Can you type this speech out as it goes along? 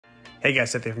Hey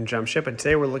guys, Seth here from Jump Ship, and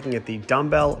today we're looking at the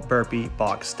dumbbell burpee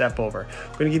box step over.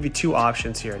 We're going to give you two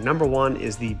options here. Number one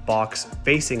is the box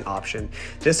facing option.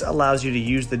 This allows you to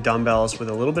use the dumbbells with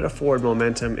a little bit of forward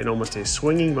momentum in almost a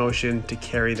swinging motion to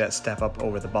carry that step up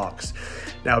over the box.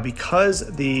 Now, because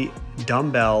the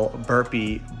dumbbell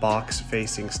burpee box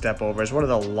facing step over is one of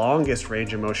the longest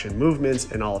range of motion movements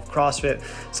in all of CrossFit,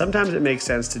 sometimes it makes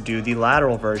sense to do the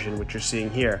lateral version, which you're seeing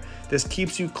here. This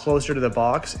keeps you closer to the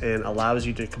box and allows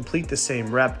you to complete the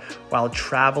same rep while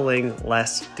traveling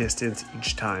less distance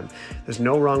each time. There's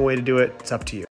no wrong way to do it. It's up to you.